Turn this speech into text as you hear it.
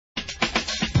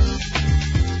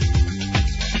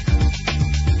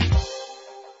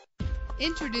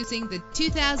Introducing the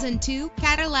 2002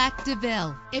 Cadillac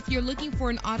DeVille. If you're looking for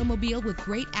an automobile with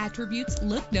great attributes,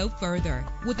 look no further.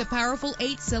 With a powerful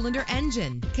 8-cylinder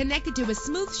engine connected to a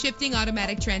smooth shifting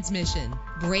automatic transmission,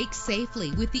 brake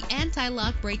safely with the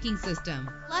anti-lock braking system.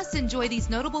 Plus, enjoy these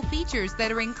notable features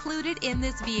that are included in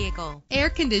this vehicle: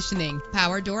 air conditioning,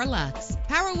 power door locks,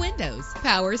 power windows,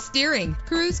 power steering,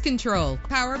 cruise control,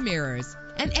 power mirrors,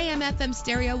 an AM/FM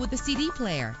stereo with a CD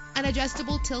player, an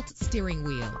adjustable tilt steering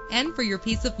wheel. And for your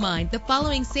peace of mind, the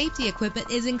following safety equipment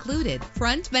is included: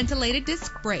 front ventilated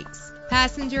disc brakes,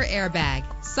 passenger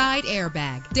airbag, side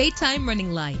airbag, daytime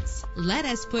running lights. Let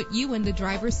us put you in the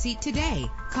driver's seat today.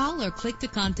 Call or click to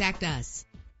contact us.